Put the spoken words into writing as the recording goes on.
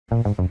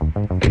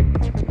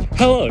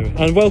Hello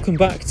and welcome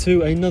back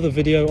to another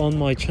video on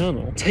my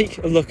channel. Take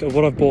a look at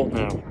what I've bought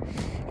now.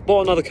 I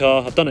bought another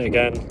car, I've done it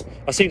again.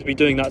 I seem to be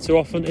doing that too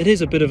often. It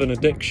is a bit of an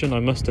addiction,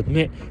 I must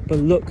admit, but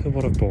look at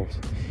what I've bought.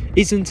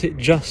 Isn't it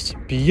just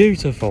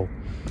beautiful?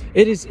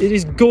 It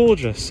is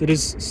gorgeous. It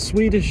is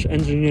Swedish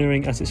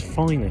engineering at its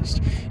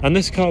finest. And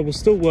this car will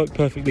still work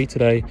perfectly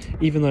today,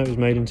 even though it was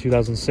made in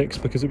 2006,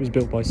 because it was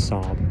built by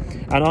Saab.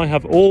 And I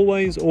have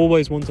always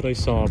wanted a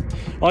Saab.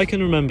 I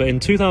can remember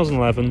in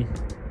 2011,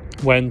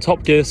 when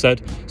Top Gear said,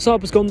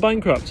 Saab has gone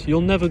bankrupt, you'll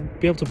never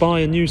be able to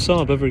buy a new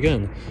Saab ever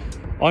again.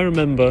 I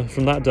remember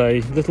from that day,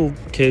 little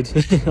kid,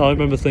 I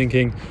remember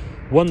thinking,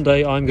 one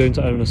day I'm going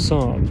to own a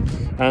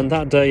Saab. And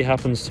that day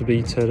happens to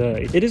be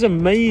today. It is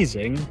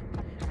amazing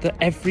that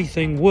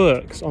everything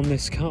works on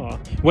this car.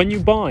 When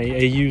you buy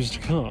a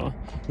used car,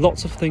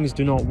 lots of things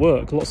do not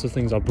work. Lots of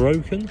things are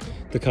broken.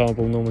 The car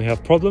will normally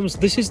have problems.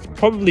 This is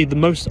probably the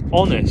most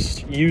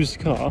honest used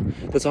car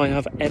that I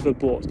have ever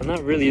bought, and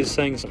that really is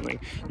saying something.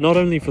 Not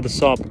only for the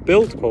Saab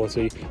build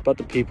quality, but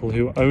the people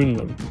who own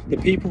them. The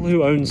people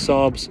who own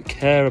Saabs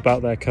care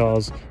about their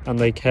cars, and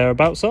they care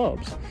about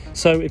Saabs.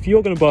 So if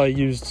you're going to buy a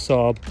used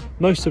Saab,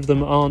 most of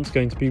them aren't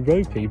going to be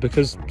ropey,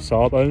 because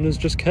Saab owners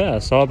just care.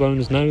 Saab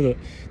owners know that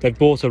they've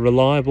bought a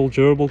reliable,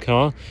 durable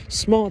car.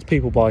 Smart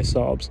people buy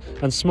Saabs,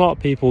 and smart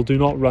people do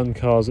not run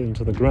cars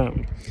into the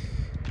ground.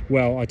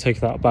 Well, I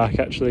take that back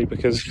actually,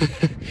 because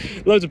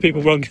loads of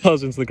people run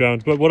cars into the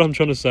ground, but what I'm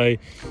trying to say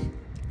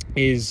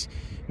is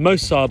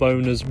most Saab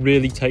owners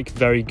really take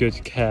very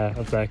good care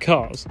of their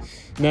cars.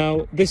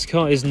 Now, this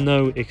car is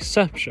no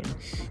exception.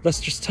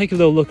 Let's just take a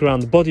little look around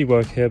the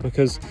bodywork here,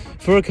 because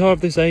for a car of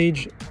this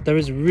age, there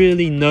is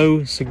really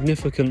no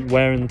significant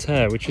wear and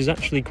tear, which is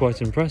actually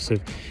quite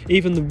impressive.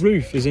 Even the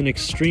roof is in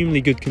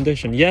extremely good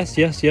condition. Yes,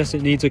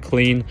 it needs a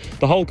clean.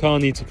 The whole car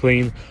needs a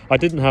clean. I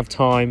didn't have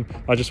time.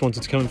 I just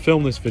wanted to come and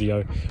film this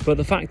video. But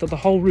the fact that the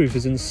whole roof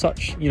is in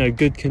such,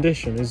 good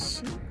condition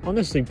is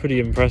honestly pretty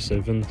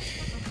impressive. And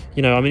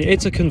I mean,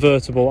 it's a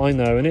convertible, I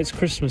know, and it's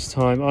Christmas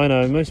time, I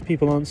know. Most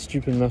people aren't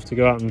stupid enough to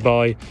go out and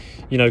buy,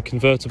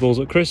 convertibles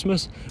at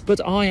Christmas,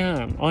 but I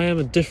am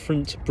a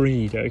different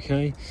breed,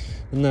 okay?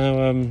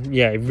 Now,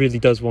 yeah, it really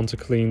does want to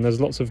clean.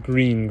 There's lots of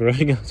green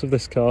growing out of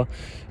this car,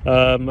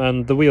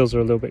 and the wheels are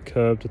a little bit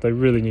curved. They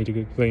really need a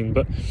good clean,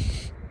 but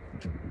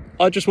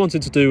I just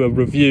wanted to do a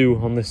review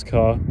on this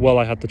car while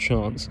I had the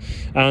chance,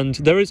 and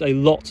there is a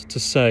lot to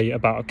say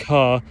about a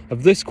car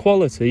of this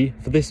quality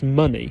for this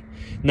money.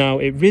 Now,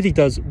 it really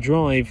does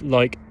drive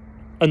like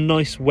a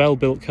nice,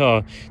 well-built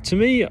car. To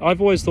me,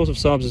 I've always thought of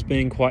Saabs as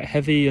being quite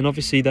heavy, and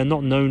obviously they're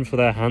not known for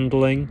their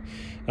handling.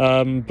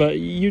 But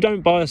you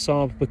don't buy a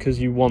Saab because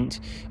you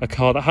want a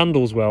car that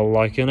handles well,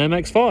 like an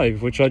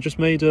MX-5, which I just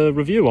made a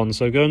review on,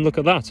 so go and look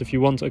at that if you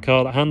want a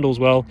car that handles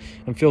well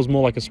and feels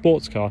more like a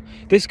sports car.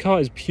 This car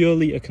is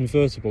purely a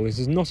convertible. This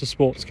is not a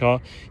sports car.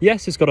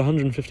 Yes, it's got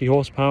 150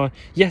 horsepower.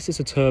 Yes, it's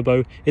a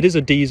turbo. It is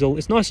a diesel.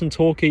 It's nice and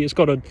torquey. It's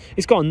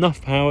got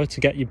enough power to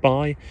get you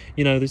by.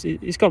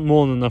 It's got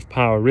more than enough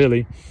power,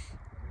 really.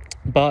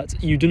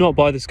 But you do not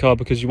buy this car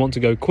because you want to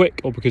go quick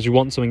or because you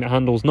want something that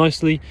handles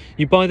nicely.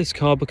 You buy this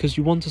car because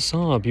you want a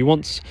Saab. You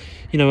want,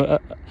 a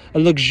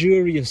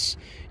luxurious,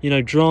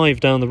 drive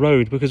down the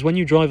road. Because when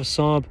you drive a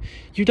Saab,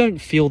 you don't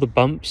feel the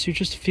bumps. You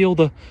just feel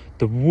the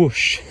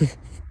whoosh.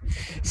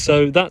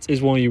 So that is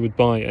why you would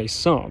buy a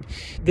Saab.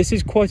 This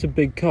is quite a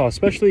big car,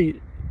 especially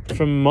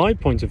from my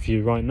point of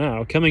view right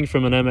now. Coming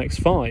from an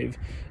MX-5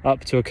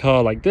 up to a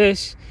car like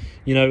this,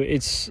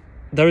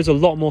 there is a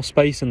lot more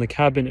space in the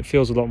cabin. It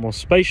feels a lot more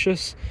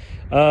spacious.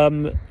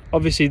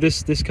 Obviously,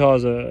 this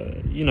car's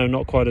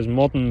not quite as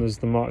modern as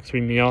the Mark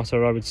III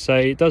Miata, I would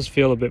say. It does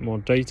feel a bit more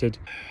dated.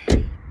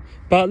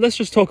 But let's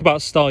just talk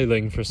about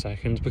styling for a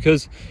second,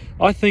 because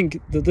I think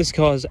that this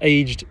car has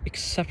aged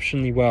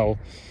exceptionally well.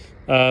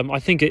 I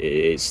think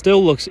it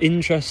still looks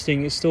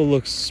interesting. It still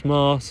looks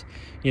smart.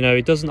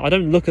 I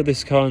don't look at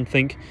this car and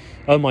think,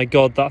 oh my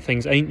god, that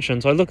thing's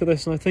ancient. I look at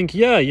this and I think,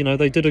 yeah,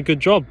 they did a good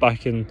job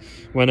back in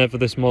whenever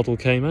this model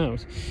came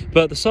out.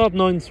 But the Saab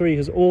 9.3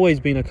 has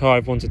always been a car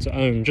I've wanted to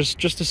own, just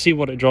to see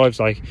what it drives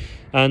like.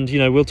 And,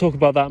 we'll talk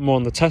about that more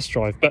on the test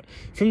drive. But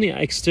from the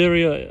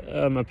exterior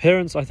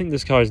appearance, I think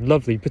this car is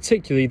lovely,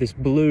 particularly this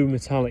blue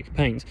metallic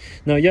paint.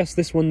 Now, yes,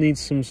 this one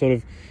needs some sort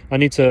of... I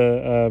need to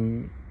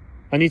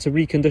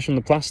recondition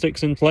the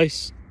plastics in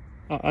place.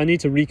 I need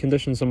to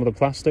recondition some of the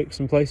plastics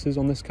in places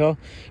on this car,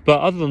 but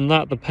other than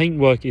that, the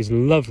paintwork is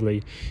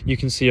lovely. You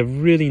can see a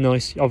really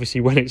nice, obviously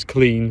when it's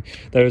clean,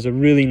 there is a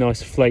really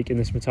nice flake in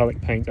this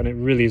metallic paint, and it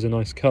really is a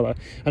nice colour.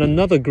 And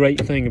another great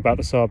thing about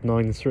the Saab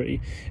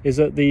 9.3 is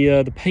that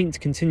the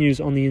paint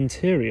continues on the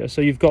interior,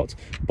 so you've got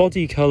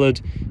body coloured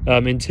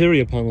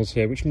interior panels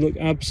here, which look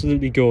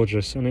absolutely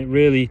gorgeous, and it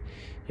really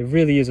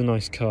is a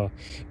nice car.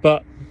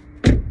 But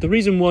the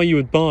reason why you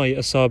would buy a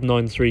Saab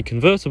 9.3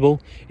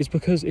 convertible is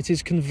because it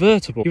is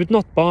convertible. You would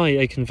not buy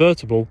a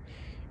convertible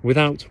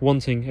without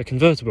wanting a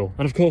convertible.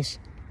 And of course,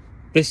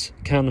 this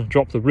can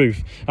drop the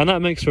roof, and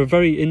that makes for a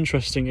very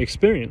interesting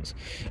experience.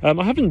 I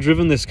haven't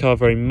driven this car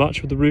very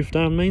much with the roof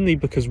down, mainly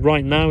because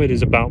right now it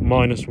is about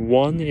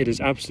 -1. It is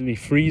absolutely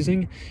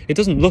freezing. It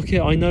doesn't look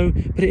it, I know,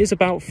 but it is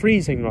about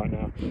freezing right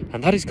now,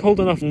 and that is cold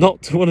enough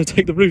not to want to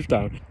take the roof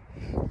down.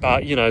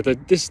 But you know,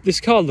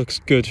 this car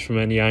looks good from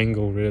any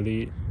angle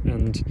really,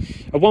 and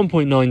a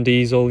 1.9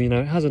 diesel, you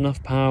know, it has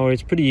enough power,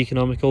 it's pretty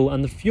economical,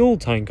 and the fuel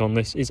tank on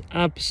this is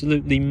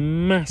absolutely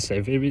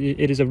massive.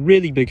 It is a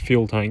really big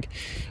fuel tank.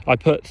 I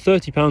put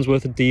 £30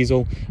 worth of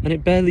diesel and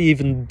it barely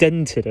even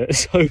dented it,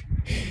 so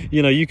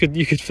you know, you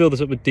could fill this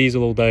up with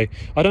diesel all day.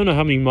 I don't know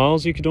how many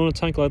miles you could do on a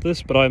tank like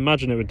this, but I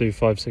imagine it would do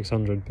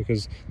 500-600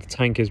 because the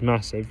tank is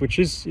massive, which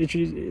is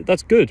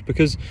that's good,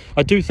 because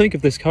I do think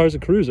of this car as a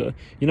cruiser.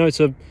 You know, it's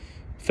a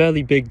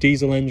fairly big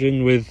diesel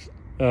engine with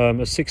a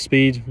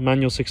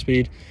manual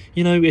 6-speed.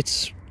 You know,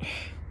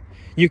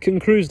 you can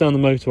cruise down the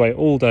motorway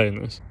all day in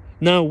this.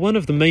 Now, one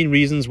of the main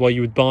reasons why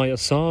you would buy a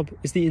Saab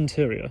is the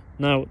interior.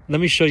 Now,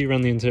 let me show you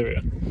around the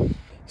interior.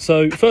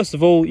 So, first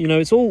of all, you know,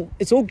 it's all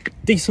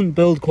decent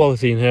build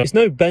quality in here. It's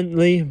no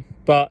Bentley,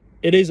 but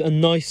it is a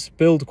nice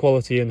build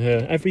quality in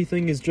here.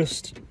 Everything is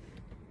just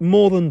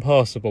more than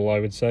passable, I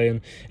would say, and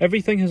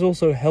everything has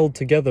also held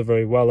together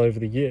very well over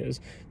the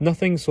years.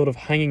 Nothing's sort of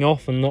hanging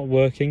off and not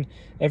working.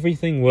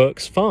 Everything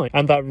works fine,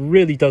 and that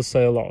really does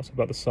say a lot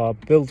about the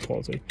Saab build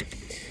quality.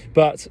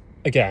 But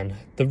again,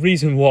 the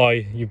reason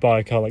why you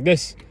buy a car like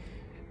this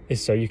is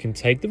so you can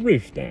take the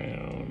roof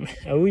down.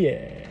 Oh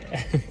yeah.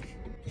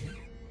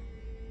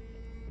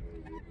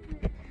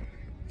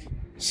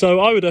 So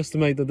I would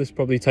estimate that this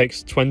probably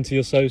takes 20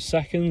 or so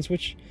seconds,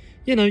 which,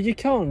 you know, you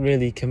can't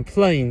really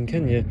complain,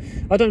 can you?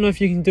 I don't know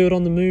if you can do it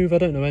on the move. I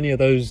don't know any of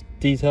those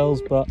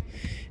details, but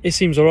it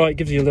seems all right. It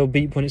gives you a little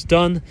beep when it's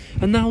done.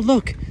 And now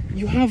look,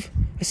 you have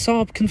a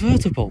Saab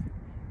convertible.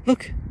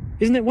 Look,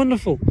 isn't it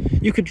wonderful?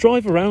 You could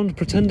drive around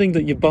pretending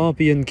that you're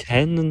Barbie and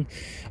Ken, and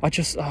I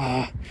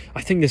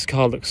think this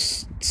car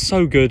looks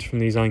so good from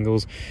these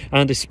angles,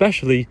 and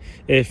especially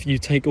if you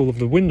take all of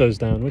the windows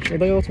down. Which, are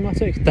they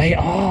automatic? They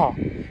are!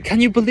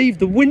 Can you believe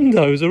the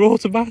windows are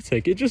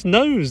automatic? It just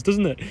knows,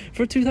 doesn't it?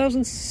 For a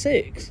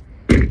 2006.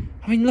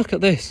 I mean, look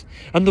at this.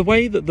 And the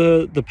way that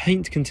the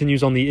paint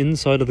continues on the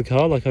inside of the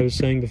car, like I was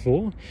saying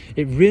before,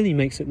 it really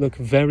makes it look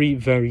very,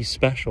 very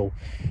special.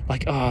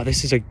 Like,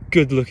 this is a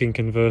good-looking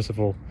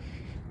convertible.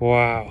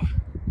 Wow.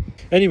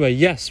 Anyway,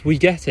 yes, we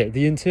get it.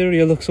 The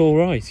interior looks all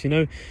right, you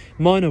know.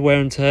 Minor wear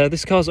and tear.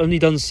 This car's only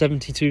done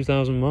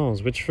 72,000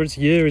 miles, which for its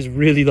year is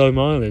really low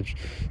mileage.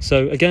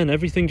 So again,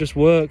 everything just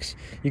works.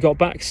 You got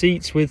back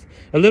seats with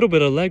a little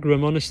bit of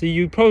legroom. Honestly,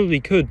 you probably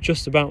could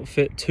just about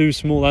fit 2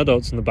 small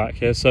adults in the back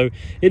here. So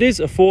it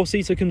is a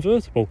 4-seater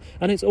convertible,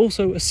 and it's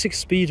also a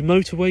 6-speed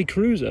motorway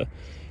cruiser.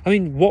 I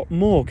mean, what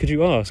more could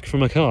you ask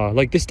from a car?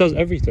 Like, this does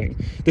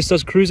everything. This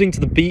does cruising to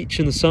the beach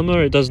in the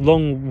summer, it does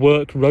long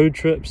work road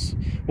trips.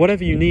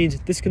 Whatever you need,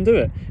 this can do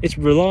it. It's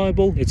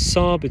reliable, it's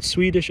Saab, it's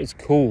Swedish, it's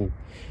cool.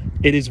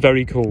 It is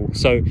very cool.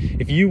 So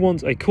if you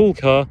want a cool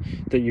car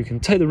that you can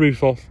take the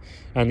roof off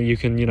and you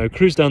can, you know,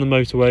 cruise down the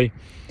motorway,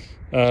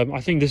 I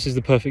think this is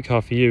the perfect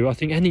car for you. I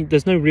think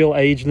there's no real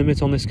age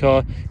limit on this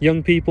car.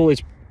 Young people,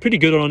 it's pretty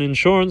good on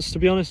insurance, to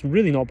be honest,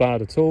 really not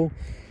bad at all.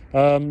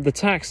 The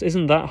tax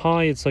isn't that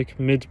high, it's like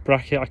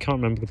mid-bracket, I can't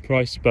remember the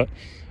price, but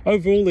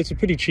overall it's a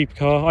pretty cheap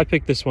car. I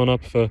picked this one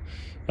up for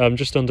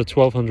just under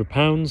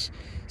 £1,200,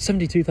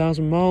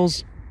 72,000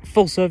 miles,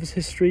 full service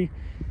history.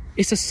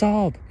 It's a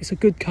Saab, it's a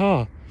good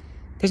car.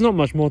 There's not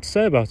much more to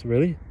say about it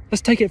really.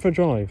 Let's take it for a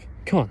drive.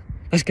 Come on,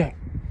 let's go.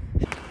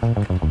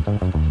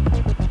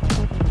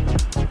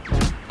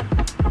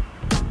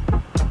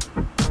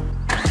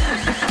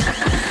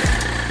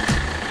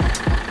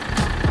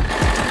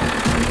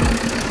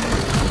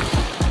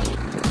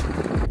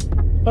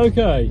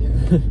 Okay,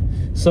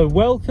 so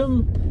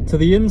welcome to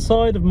the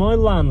inside of my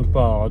land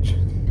barge.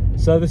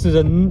 So this is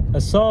a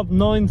Saab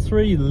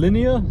 9.3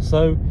 linear,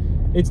 so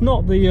it's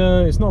not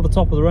the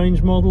top of the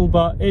range model,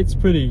 but it's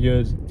pretty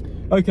good.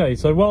 Okay,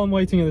 so while I'm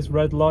waiting at this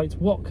red light,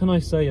 what can I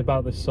say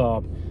about this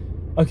Saab?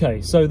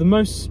 Okay, so the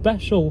most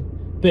special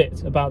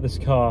bit about this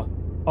car,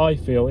 I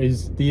feel,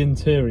 is the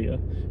interior,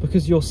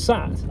 because you're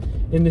sat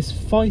in this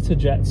fighter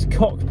jet's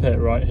cockpit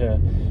right here.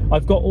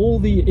 I've got all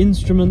the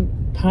instrument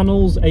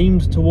panels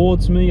aimed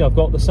towards me. I've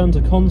got the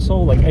center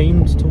console like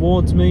aimed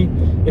towards me.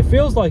 It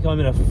feels like I'm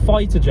in a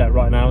fighter jet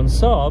right now, and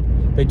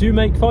Saab, they do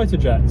make fighter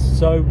jets,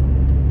 so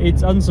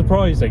it's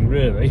unsurprising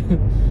really.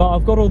 But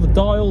I've got all the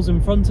dials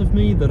in front of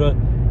me that are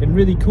in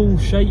really cool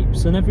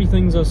shapes, and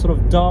everything's a sort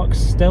of dark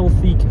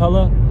stealthy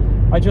color.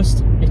 It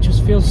just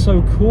feels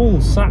so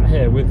cool sat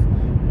here with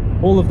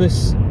all of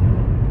this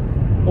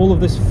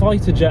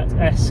fighter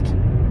jet-esque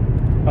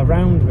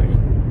around me.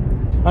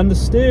 And the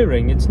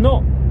steering, it's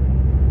not,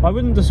 I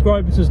wouldn't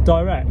describe it as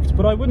direct,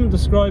 but I wouldn't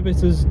describe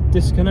it as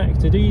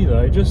disconnected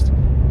either.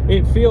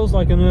 It feels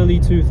like an early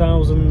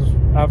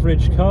 2000s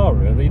average car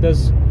really.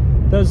 There's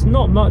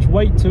not much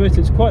weight to it,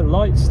 it's quite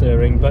light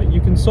steering, but you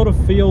can sort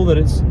of feel that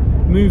it's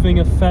moving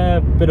a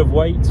fair bit of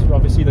weight.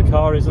 Obviously the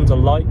car isn't a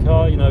light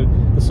car, you know,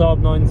 the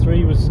Saab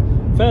 9.3 was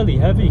fairly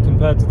heavy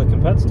compared to the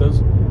competitors.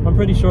 I'm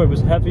pretty sure it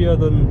was heavier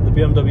than the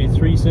BMW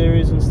 3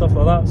 Series and stuff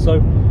like that, so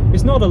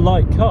it's not a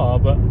light car,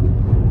 but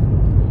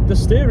the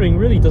steering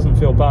really doesn't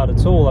feel bad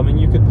at all. I mean,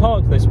 you could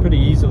park this pretty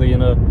easily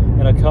in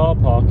a car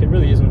park. It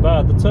really isn't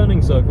bad. The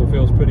turning circle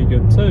feels pretty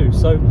good too,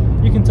 so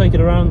you can take it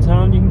around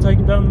town, you can take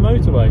it down the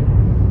motorway.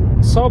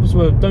 Saabs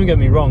were, don't get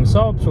me wrong,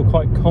 Saabs were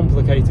quite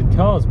complicated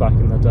cars back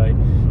in the day.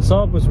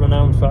 Saab was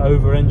renowned for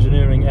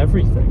over-engineering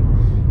everything.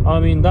 I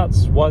mean,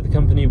 that's why the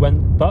company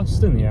went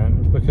bust in the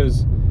end,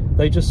 because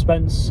they just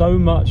spent so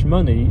much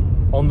money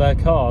on their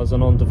cars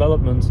and on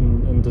development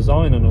and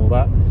design and all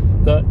that,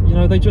 that, you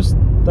know,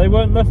 they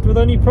weren't left with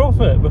any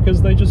profit because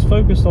they just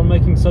focused on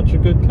making such a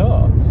good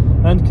car.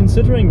 And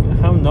considering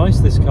how nice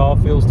this car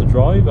feels to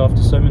drive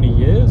after so many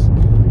years,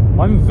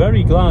 I'm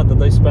very glad that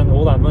they spent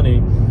all that money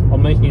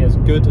on making it as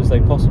good as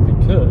they possibly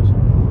could.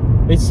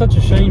 It's such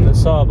a shame that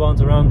Saab aren't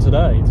around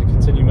today to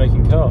continue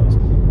making cars.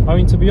 I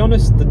mean, to be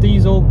honest, the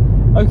diesel,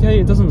 okay,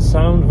 it doesn't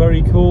sound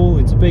very cool,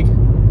 it's a big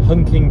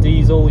hunking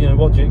diesel, you know,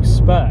 what do you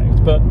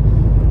expect? But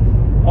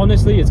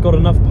honestly, it's got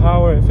enough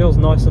power, it feels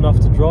nice enough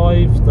to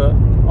drive, that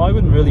I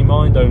wouldn't really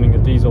mind owning a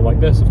diesel like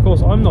this. Of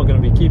course, I'm not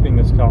going to be keeping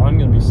this car, I'm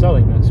going to be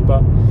selling this,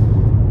 but,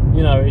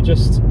 you know, it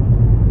just,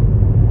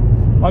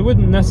 I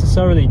wouldn't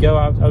necessarily go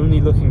out only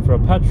looking for a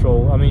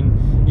petrol. I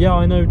mean, yeah,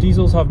 I know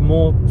diesels have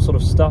more sort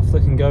of stuff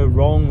that can go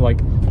wrong, like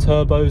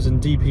turbos and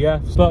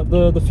DPFs, but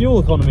the fuel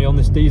economy on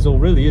this diesel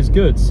really is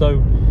good,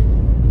 so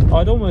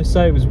I'd almost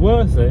say it was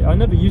worth it. I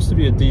never used to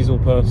be a diesel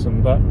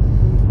person, but,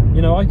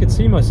 you know, I could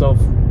see myself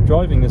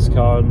driving this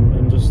car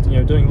and just, you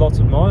know, doing lots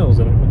of miles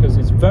in it, because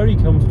it's very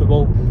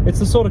comfortable. It's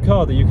the sort of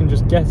car that you can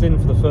just get in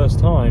for the first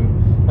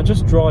time and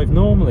just drive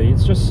normally.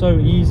 It's just so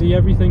easy,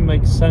 everything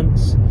makes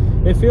sense.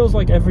 It feels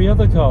like every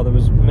other car that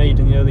was made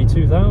in the early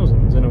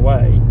 2000s in a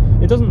way.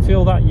 It doesn't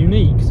feel that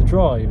unique to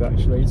drive,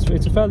 actually.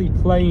 It's a fairly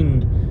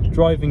plain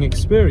driving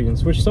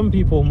experience, which some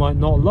people might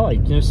not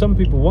like. You know, some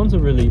people want a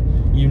really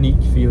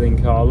unique feeling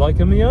car,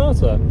 like a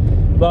Miata,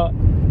 but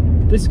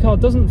this car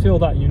doesn't feel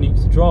that unique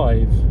to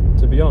drive,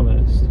 to be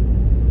honest.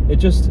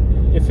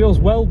 It feels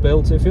well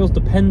built, it feels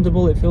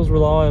dependable, it feels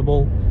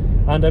reliable,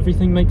 and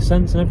everything makes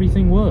sense and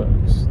everything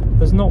works.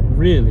 There's not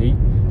really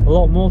a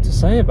lot more to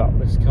say about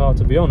this car,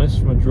 to be honest,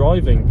 from a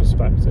driving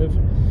perspective.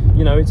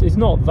 You know, it's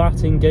not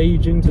that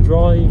engaging to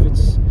drive,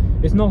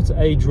 it's not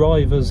a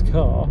driver's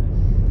car,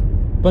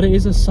 but it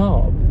is a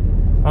Saab,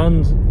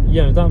 and,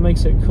 you know, that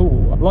makes it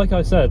cool. Like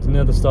I said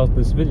near the start of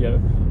this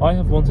video, I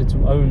have wanted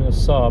to own a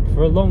Saab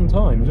for a long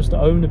time, just to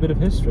own a bit of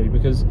history,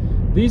 because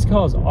these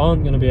cars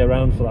aren't going to be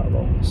around for that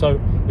long.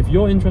 So if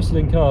you're interested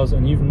in cars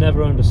and you've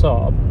never owned a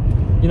Saab,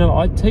 you know,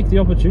 I'd take the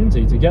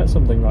opportunity to get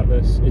something like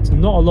this. It's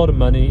not a lot of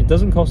money, it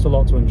doesn't cost a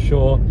lot to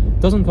insure, it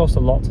doesn't cost a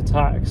lot to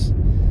tax.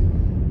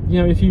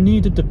 You know, if you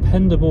need a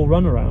dependable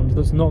runaround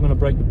that's not going to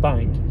break the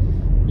bank,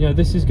 you know,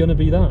 this is going to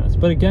be that.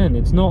 But again,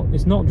 it's not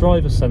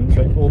driver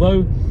centric,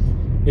 although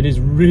it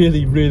is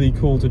really, really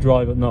cool to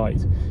drive at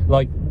night.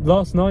 Like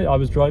last night I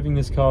was driving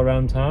this car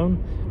around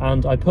town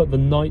and I put the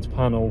night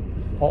panel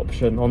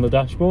option on the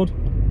dashboard,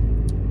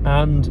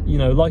 and, you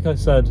know, like I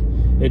said,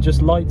 it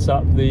just lights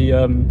up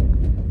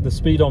the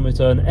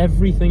speedometer and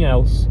everything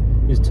else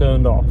is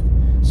turned off.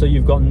 So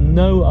you've got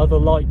no other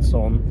lights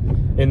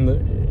on in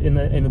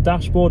the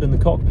dashboard, in the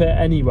cockpit,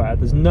 anywhere.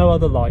 There's no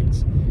other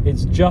lights.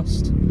 It's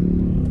just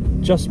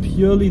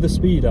purely the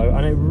speedo,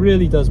 and it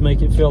really does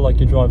make it feel like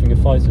you're driving a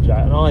fighter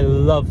jet, and I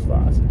love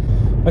that.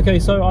 Okay,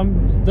 so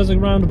there's a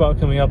roundabout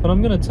coming up, and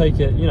I'm going to take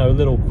it, you know, a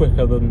little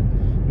quicker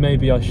than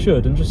maybe I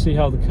should, and just see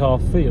how the car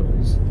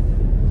feels.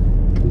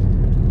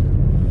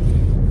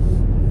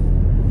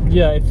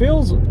 Yeah, it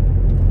feels,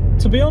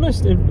 to be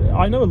honest,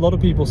 I know a lot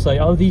of people say,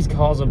 oh, these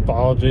cars are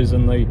barges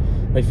and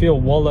they feel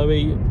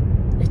wallowy.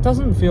 It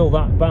doesn't feel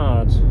that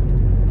bad.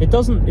 It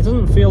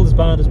doesn't feel as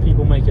bad as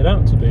people make it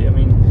out to be. I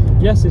mean,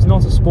 yes, it's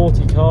not a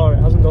sporty car, it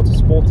hasn't got a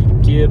sporty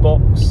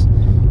gearbox,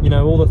 you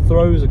know, all the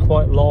throws are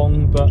quite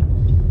long, but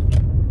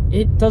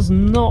it does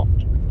not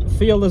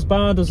feel as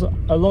bad as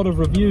a lot of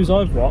reviews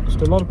I've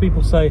watched. A lot of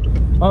people say,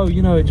 oh,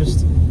 you know,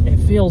 it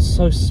feels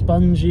so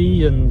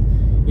spongy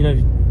and, you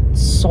know,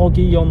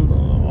 soggy on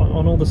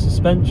all the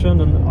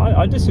suspension, and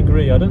I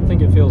disagree. I don't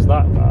think it feels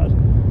that bad.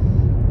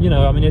 You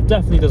know, I mean, it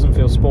definitely doesn't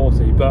feel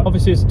sporty, but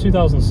obviously it's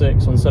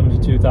 2006 on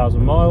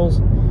 72,000 miles.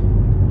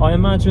 I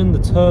imagine the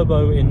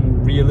turbo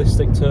in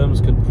realistic terms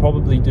could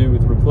probably do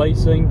with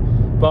replacing,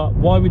 but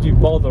why would you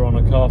bother on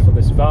a car for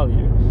this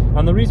value?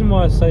 And the reason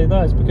why I say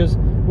that is because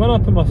when I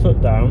put my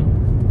foot down,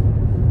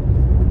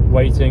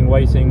 waiting,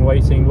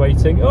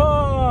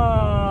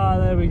 ah,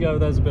 there we go,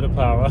 there's a bit of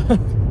power.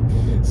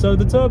 So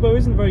the turbo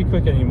isn't very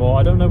quick anymore.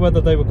 I don't know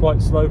whether they were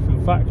quite slow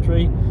from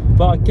factory,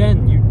 but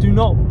again, you do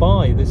not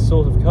buy this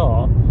sort of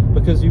car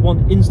because you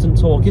want instant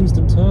torque,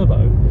 instant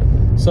turbo.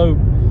 So,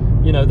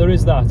 you know, there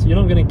is that. You're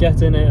not going to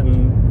get in it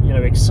and, you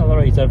know,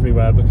 accelerate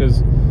everywhere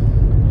because,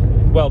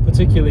 well,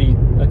 particularly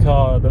a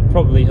car that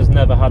probably has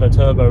never had a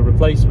turbo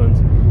replacement.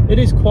 It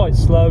is quite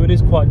slow, it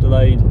is quite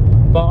delayed,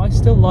 but I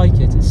still like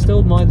it. It's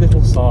still my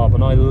little Saab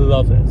and I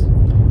love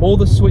it. All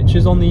the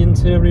switches on the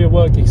interior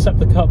work except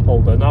the cup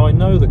holder. Now I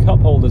know the cup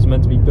holder is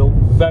meant to be built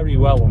very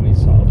well on these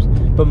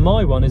Saabs, but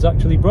my one is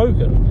actually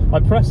broken. I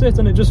press it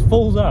and it just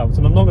falls out,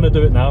 and I'm not going to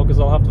do it now because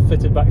I'll have to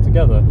fit it back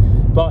together.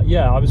 But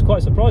yeah, I was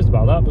quite surprised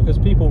about that because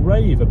people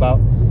rave about,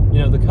 you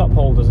know, the cup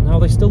holders and how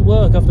they still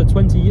work after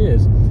 20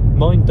 years.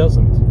 Mine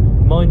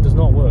doesn't. Mine does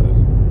not work.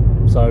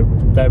 So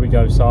there we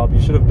go, Saab.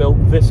 You should have built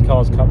this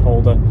car's cup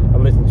holder a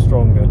little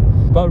stronger.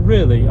 But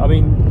really, I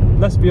mean,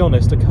 let's be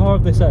honest, a car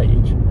of this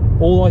age,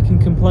 all I can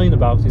complain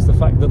about is the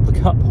fact that the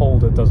cup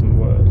holder doesn't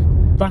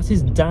work. That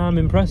is damn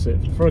impressive.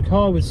 For a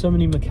car with so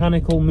many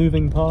mechanical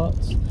moving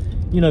parts,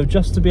 you know,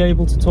 just to be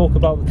able to talk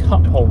about the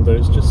cup holder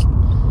is just,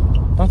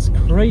 that's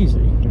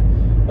crazy.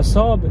 A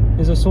Saab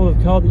is a sort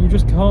of car that you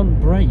just can't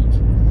break.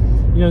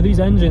 You know, these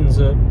engines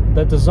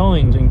they're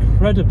designed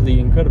incredibly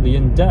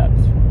in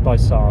depth by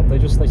Saab.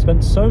 They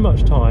spent so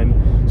much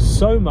time,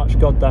 so much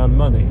goddamn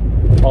money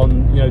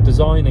on, you know,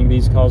 designing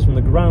these cars from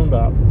the ground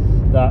up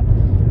that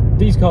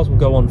these cars will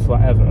go on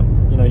forever.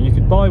 You know, you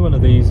could buy one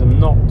of these and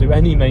not do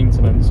any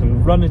maintenance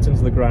and run it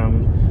into the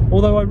ground.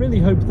 Although I really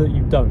hope that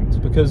you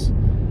don't, because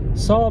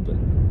Saab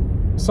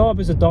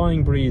is a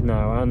dying breed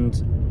now, and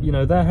you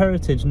know, their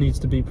heritage needs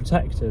to be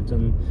protected,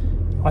 and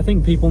I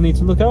think people need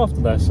to look after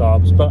their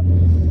Saabs. But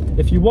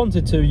if you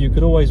wanted to, you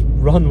could always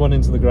run one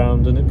into the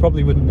ground and it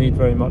probably wouldn't need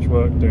very much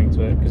work doing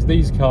to it, because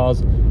these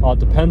cars are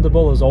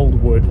dependable as old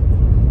wood.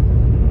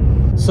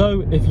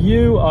 So if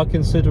you are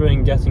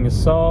considering getting a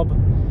Saab,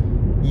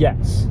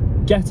 yes,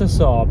 get a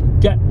Saab.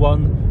 Get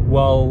one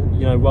while,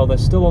 you know, while they're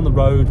still on the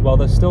road, while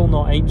they're still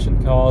not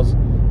ancient cars.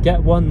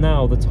 Get one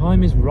now. The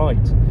time is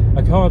right.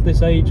 A car of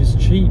this age is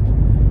cheap.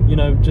 You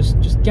know, just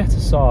get a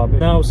Saab.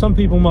 Now, some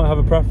people might have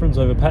a preference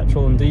over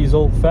petrol and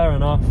diesel. Fair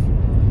enough.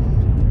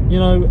 You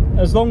know,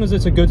 as long as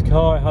it's a good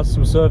car, it has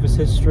some service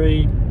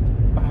history,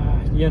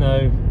 you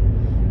know,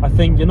 I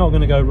think you're not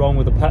going to go wrong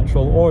with a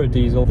petrol or a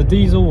diesel. The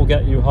diesel will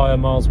get you higher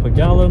miles per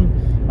gallon,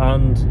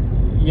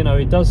 and you know,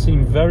 it does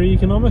seem very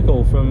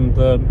economical from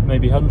the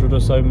maybe 100 or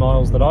so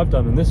miles that I've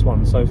done in this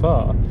one so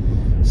far.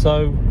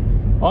 So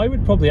I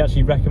would probably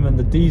actually recommend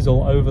the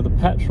diesel over the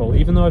petrol,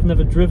 even though I've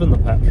never driven the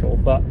petrol.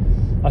 But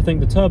I think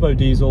the turbo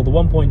diesel, the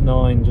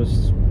 1.9,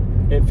 just,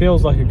 it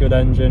feels like a good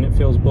engine, it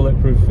feels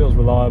bulletproof, it feels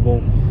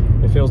reliable,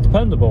 it feels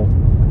dependable.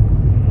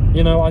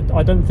 You know,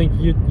 I don't think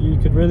you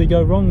could really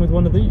go wrong with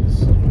one of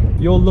these.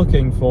 If you're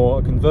looking for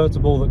a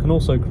convertible that can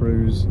also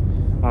cruise,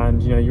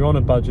 and you know, you're on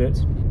a budget,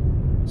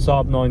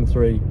 Saab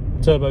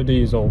 9.3, turbo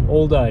diesel,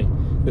 all day.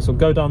 This will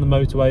go down the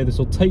motorway, this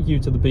will take you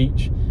to the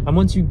beach, and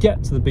once you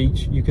get to the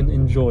beach, you can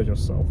enjoy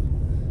yourself.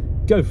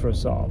 Go for a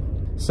Saab.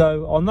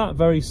 So on that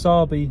very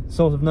Saab-y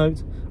sort of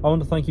note, I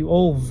want to thank you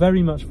all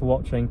very much for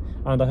watching,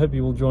 and I hope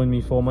you will join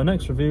me for my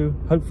next review,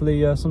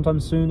 hopefully sometime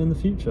soon in the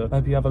future. I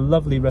hope you have a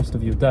lovely rest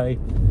of your day.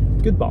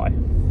 Goodbye.